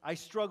I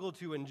struggle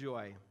to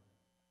enjoy.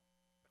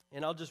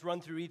 And I'll just run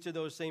through each of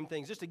those same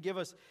things, just to give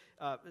us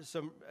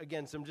some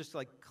just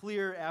like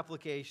clear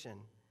application.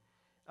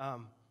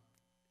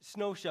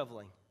 Snow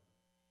shoveling.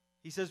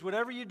 He says,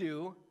 whatever you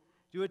do,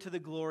 do it to the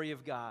glory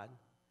of God.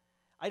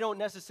 I don't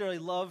necessarily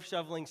love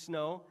shoveling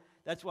snow.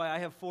 That's why I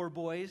have 4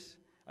 boys.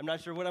 I'm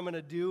not sure what I'm going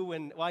to do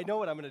I know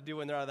what I'm going to do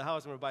when they're out of the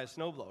house. I'm going to buy a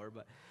snowblower,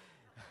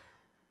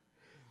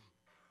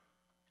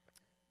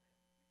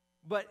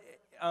 but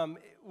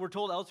we're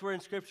told elsewhere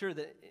in Scripture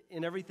that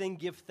in everything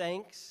give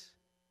thanks.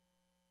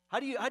 How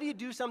do you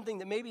do something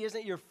that maybe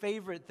isn't your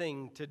favorite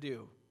thing to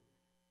do?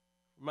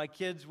 My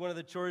kids, one of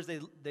the chores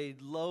they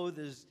loathe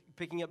is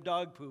picking up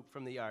dog poop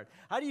from the yard.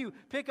 How do you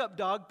pick up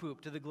dog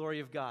poop to the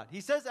glory of God?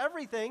 He says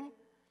everything.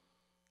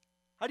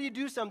 How do you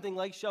do something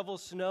like shovel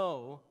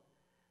snow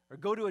or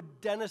go to a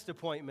dentist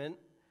appointment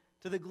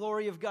to the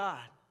glory of God?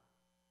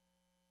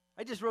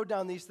 I just wrote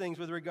down these things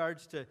with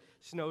regards to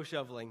snow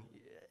shoveling.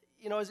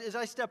 You know, as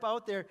I step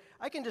out there,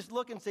 I can just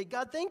look and say,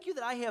 God, thank you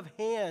that I have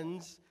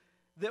hands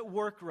that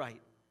work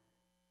right.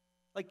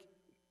 Like,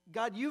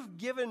 God, you've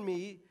given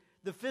me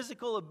the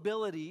physical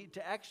ability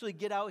to actually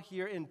get out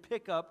here and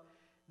pick up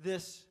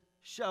this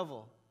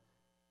shovel.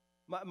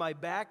 My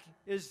back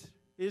is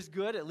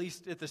good, at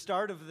least at the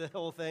start of the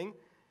whole thing.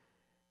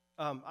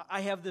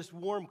 I have this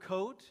warm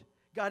coat.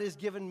 God has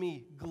given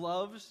me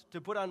gloves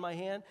to put on my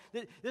hand.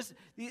 This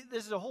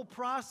is a whole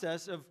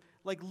process of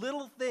like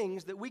little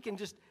things that we can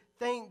just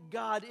thank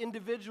God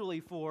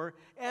individually for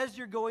as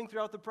you're going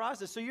throughout the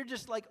process. So you're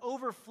just like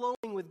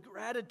overflowing with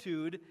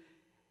gratitude.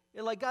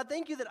 And like, God,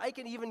 thank you that I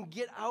can even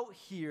get out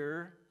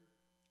here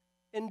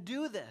and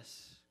do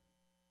this.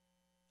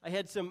 I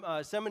had some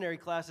seminary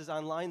classes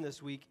online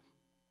this week,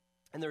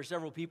 and there were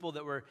several people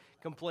that were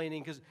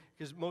complaining because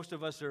most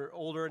of us are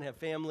older and have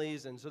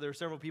families, and so there were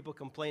several people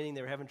complaining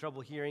they were having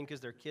trouble hearing because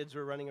their kids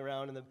were running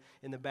around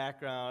in the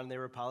background, and they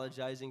were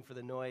apologizing for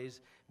the noise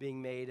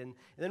being made. And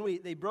then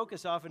they broke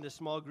us off into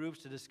small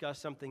groups to discuss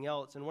something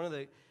else. And one of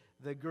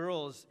the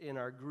girls in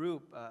our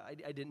group,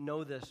 I didn't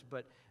know this,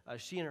 but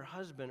she and her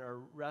husband are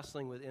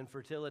wrestling with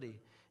infertility.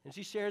 And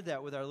she shared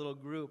that with our little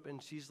group,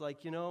 and she's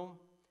like,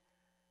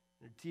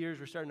 her tears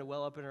were starting to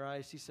well up in her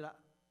eyes. She said,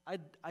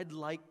 I'd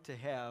like to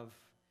have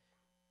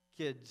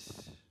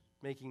kids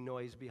making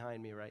noise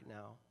behind me right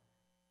now.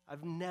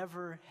 I've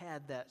never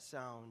had that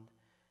sound,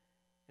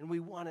 and we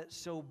want it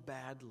so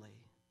badly.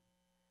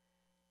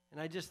 And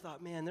I just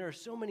thought, man, there are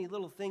so many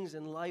little things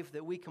in life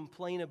that we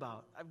complain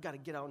about. I've got to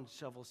get out and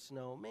shovel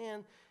snow.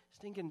 Man,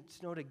 stinking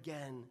snowed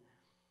again.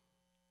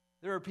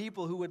 There are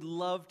people who would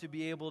love to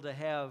be able to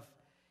have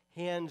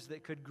hands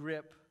that could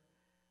grip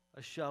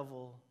a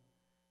shovel,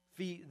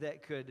 feet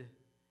that could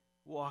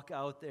walk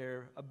out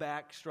there, a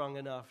back strong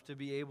enough to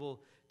be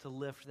able to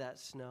lift that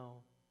snow.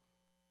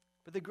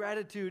 But the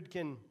gratitude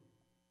can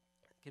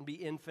be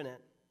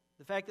infinite.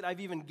 The fact that I've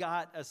even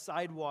got a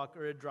sidewalk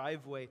or a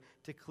driveway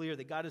to clear,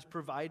 that God has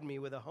provided me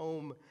with a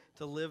home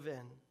to live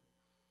in.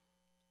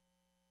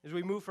 As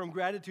we move from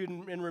gratitude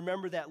and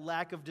remember that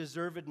lack of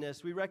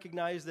deservedness, we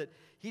recognize that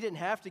He didn't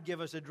have to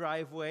give us a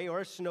driveway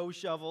or a snow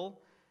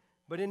shovel,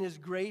 but in His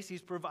grace,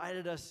 He's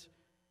provided us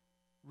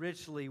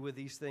richly with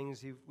these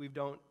things we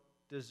don't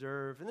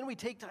deserve. And then we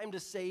take time to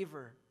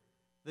savor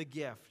the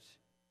gift.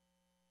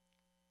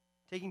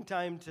 Taking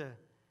time to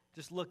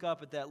just look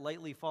up at that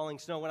lightly falling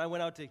snow. When I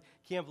went out to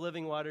Camp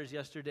Living Waters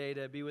yesterday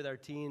to be with our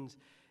teens,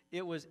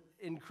 it was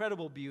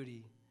incredible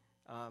beauty.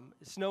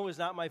 Snow is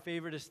not my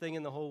favoriteest thing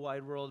in the whole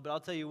wide world, but I'll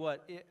tell you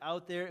what,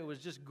 out there it was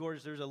just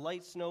gorgeous. There was a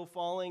light snow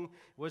falling,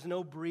 there was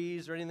no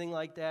breeze or anything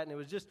like that, and it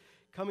was just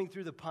coming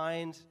through the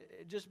pines,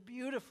 just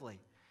beautifully.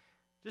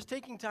 Just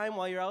taking time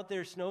while you're out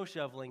there snow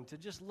shoveling to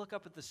just look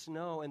up at the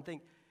snow and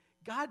think,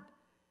 God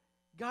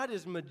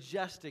is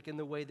majestic in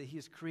the way that He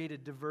has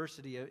created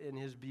diversity in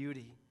His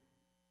beauty.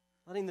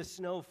 Letting the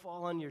snow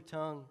fall on your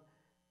tongue,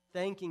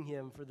 thanking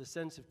Him for the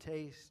sense of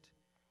taste,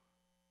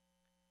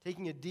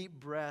 taking a deep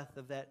breath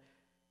of that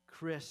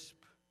crisp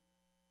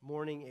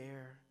morning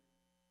air.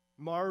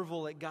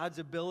 Marvel at God's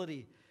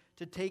ability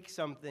to take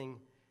something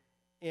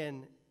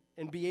and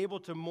be able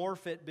to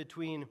morph it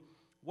between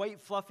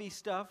white fluffy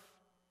stuff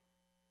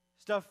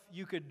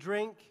you could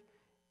drink,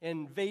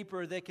 and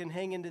vapor that can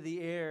hang into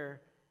the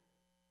air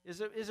is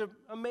an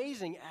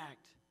amazing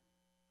act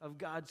of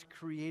God's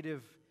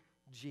creative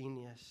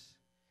genius.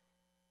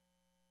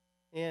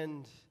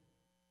 And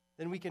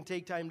then we can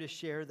take time to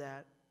share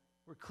that.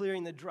 We're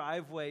clearing the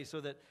driveway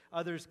so that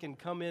others can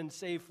come in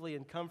safely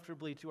and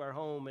comfortably to our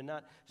home and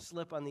not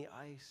slip on the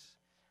ice.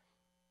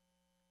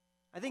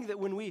 I think that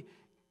when we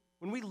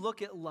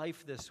look at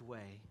life this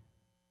way,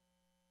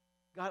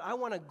 God, I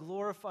want to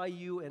glorify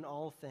you in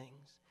all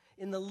things,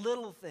 in the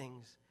little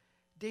things,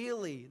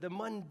 daily, the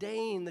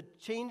mundane, the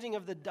changing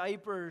of the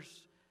diapers,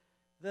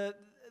 the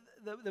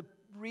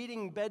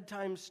reading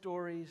bedtime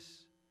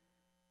stories,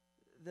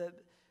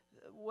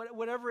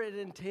 whatever it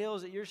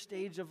entails at your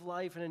stage of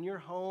life and in your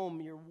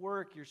home, your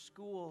work, your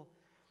school.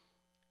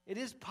 It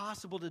is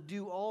possible to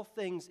do all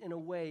things in a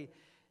way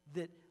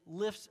that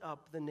lifts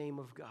up the name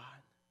of God.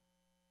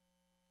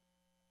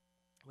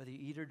 Whether you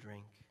eat or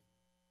drink,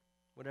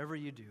 whatever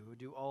you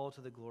do all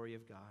to the glory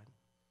of God.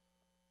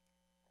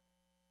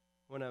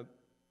 I want to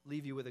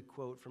leave you with a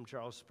quote from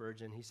Charles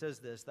Spurgeon. He says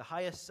this: "The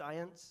highest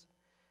science,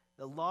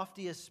 the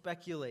loftiest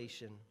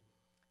speculation,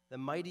 the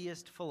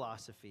mightiest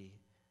philosophy,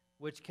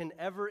 which can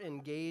ever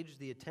engage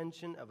the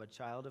attention of a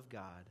child of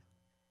God,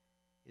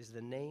 is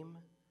the name,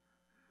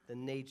 the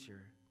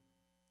nature,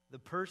 the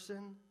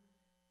person,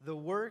 the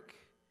work,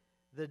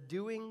 the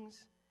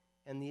doings,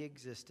 and the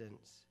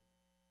existence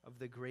of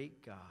the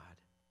great God,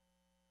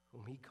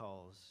 whom he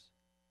calls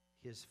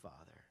his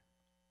Father.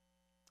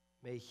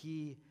 May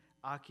he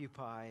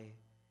occupy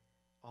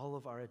all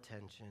of our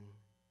attention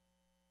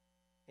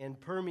and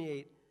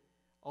permeate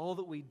all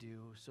that we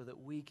do so that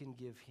we can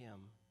give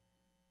him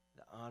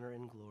the honor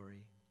and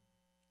glory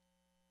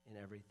in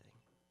everything."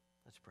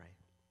 Let's pray.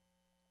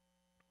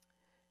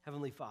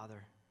 Heavenly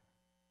Father,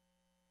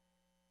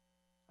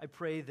 I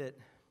pray that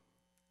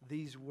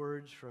these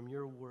words from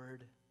your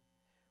word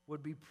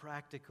would be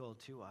practical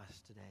to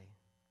us today.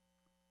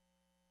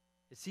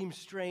 It seems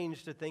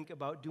strange to think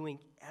about doing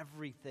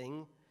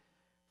everything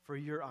for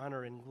your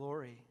honor and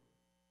glory.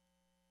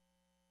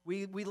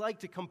 We like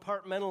to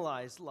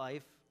compartmentalize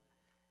life.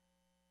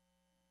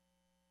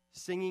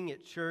 Singing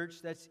at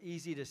church, that's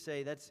easy to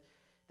say.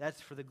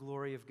 That's for the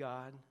glory of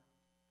God.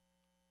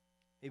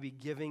 Maybe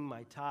giving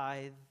my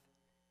tithe,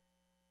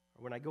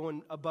 or when I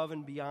go above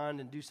and beyond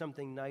and do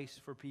something nice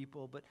for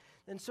people. But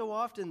then so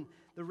often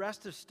the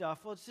rest of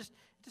stuff, well, it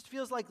just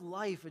feels like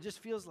life. It just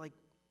feels like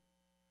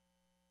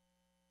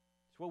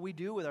it's what we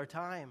do with our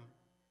time.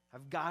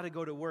 I've got to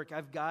go to work.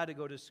 I've got to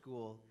go to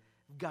school.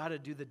 I've got to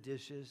do the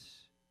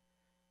dishes.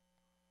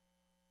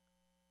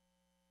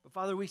 But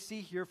Father, we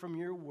see here from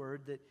your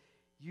word that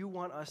you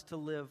want us to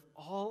live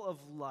all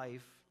of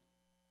life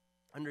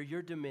under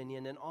your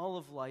dominion and all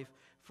of life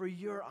for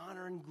your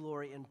honor and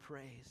glory and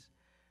praise.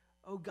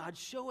 Oh God,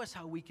 show us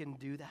how we can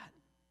do that.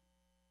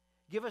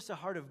 Give us a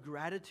heart of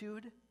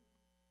gratitude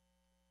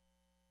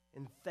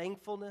and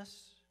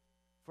thankfulness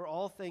for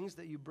all things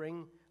that you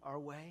bring our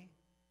way.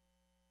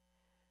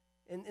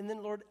 And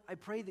then, Lord, I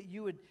pray that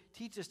you would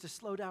teach us to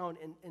slow down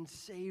and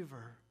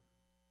savor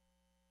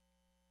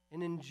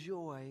and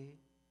enjoy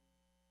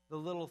the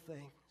little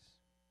things.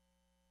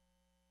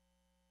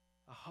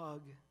 A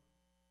hug,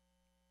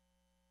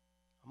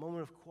 a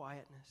moment of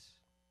quietness,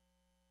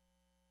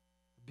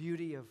 the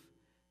beauty of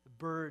the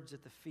birds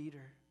at the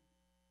feeder,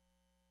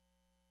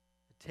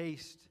 the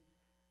taste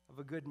of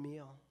a good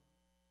meal.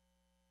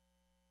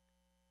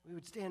 We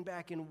would stand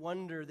back and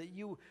wonder that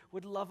you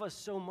would love us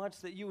so much,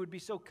 that you would be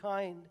so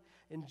kind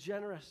and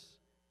generous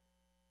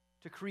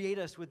to create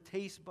us with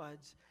taste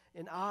buds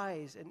and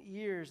eyes and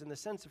ears and the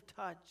sense of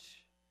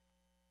touch.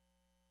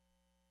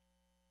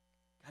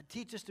 God,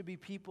 teach us to be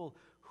people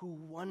who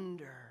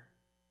wonder.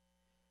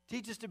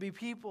 Teach us to be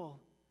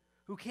people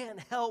who can't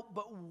help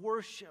but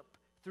worship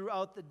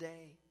throughout the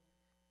day.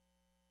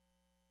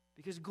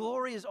 Because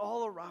glory is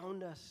all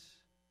around us.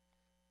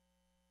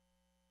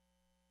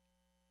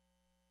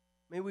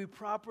 May we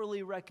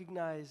properly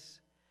recognize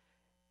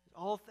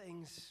all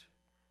things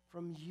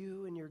from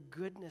you and your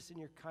goodness and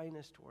your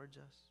kindness towards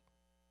us.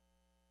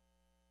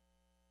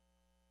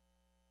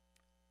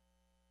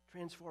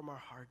 Transform our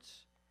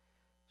hearts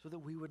so that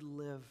we would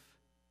live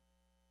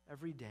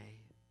every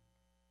day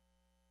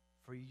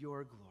for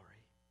your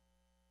glory.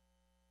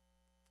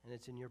 And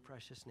it's in your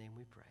precious name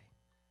we pray.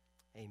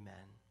 Amen.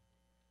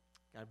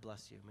 God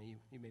bless you.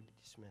 You may be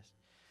dismissed.